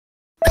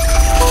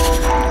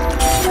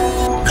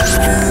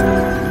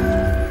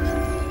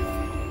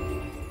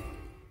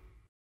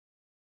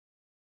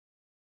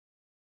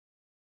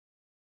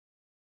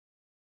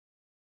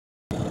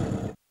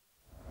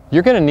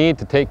You're going to need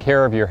to take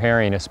care of your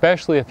herring,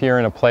 especially if you're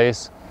in a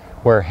place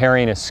where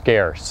herring is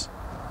scarce.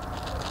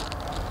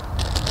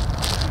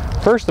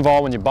 First of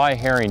all, when you buy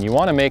herring, you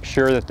want to make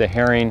sure that the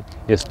herring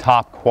is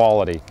top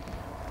quality.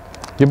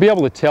 You'll be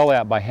able to tell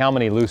that by how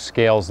many loose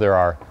scales there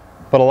are.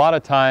 But a lot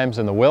of times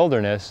in the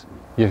wilderness,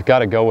 you've got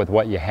to go with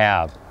what you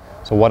have.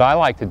 So what I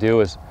like to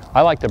do is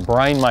I like to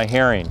brine my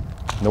herring.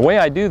 And the way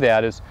I do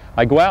that is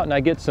I go out and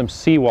I get some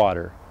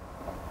seawater.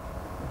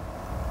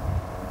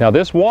 Now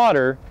this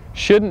water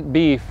shouldn't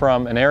be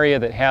from an area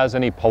that has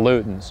any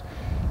pollutants.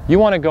 You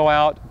want to go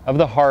out of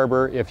the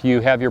harbor, if you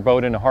have your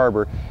boat in a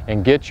harbor,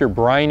 and get your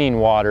brining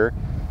water,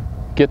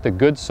 get the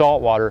good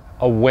salt water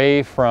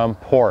away from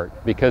port,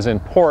 because in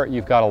port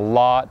you've got a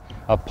lot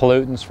of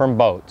pollutants from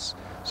boats.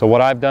 So what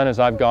I've done is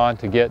I've gone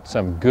to get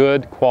some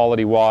good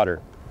quality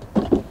water.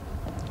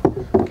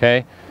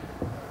 Okay?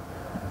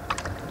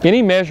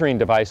 Any measuring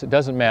device, it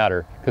doesn't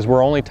matter, because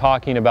we're only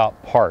talking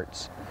about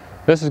parts.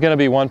 This is going to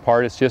be one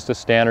part, it's just a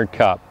standard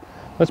cup.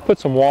 Let's put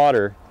some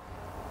water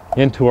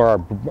into our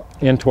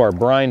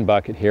brine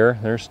bucket here.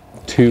 There's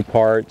 2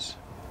 parts,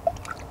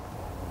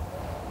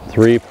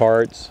 3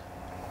 parts.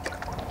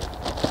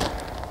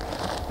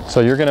 So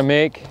you're going to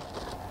make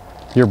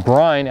your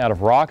brine out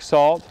of rock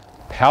salt,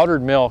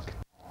 powdered milk,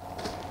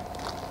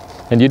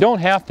 and you don't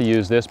have to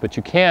use this, but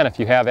you can if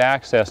you have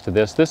access to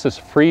this. This is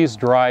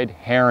freeze-dried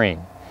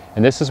herring,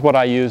 and this is what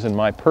I use in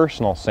my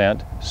personal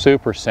scent,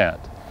 Super Scent.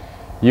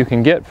 You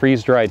can get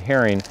freeze-dried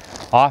herring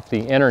off the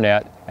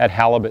internet at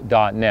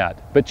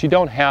halibut.net, but you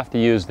don't have to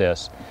use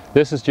this.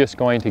 This is just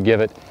going to give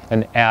it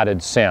an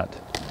added scent.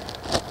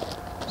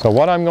 So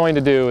what I'm going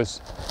to do is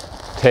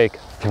take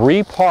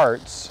 3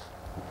 parts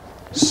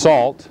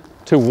salt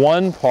to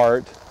 1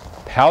 part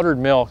powdered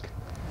milk.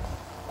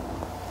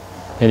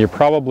 And you're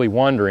probably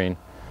wondering,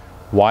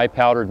 why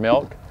powdered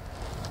milk?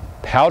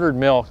 Powdered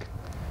milk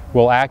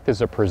will act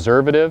as a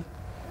preservative,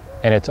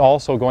 and it's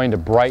also going to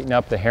brighten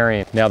up the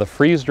herring. Now the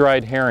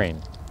freeze-dried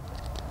herring,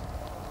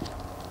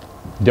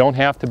 don't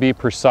have to be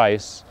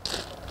precise,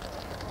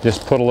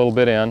 just put a little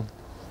bit in.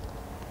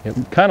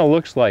 It kind of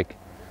looks like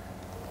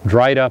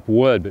dried up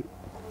wood, but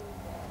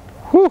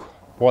whew,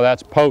 boy,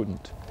 that's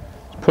potent.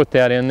 Put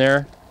that in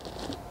there.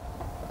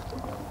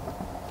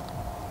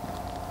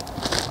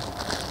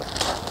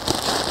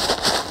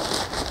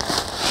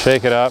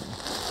 Shake it up,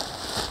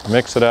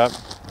 mix it up.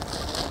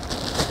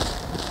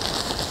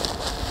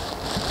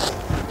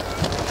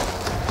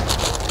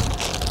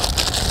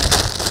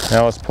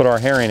 Now let's put our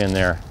herring in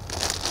there.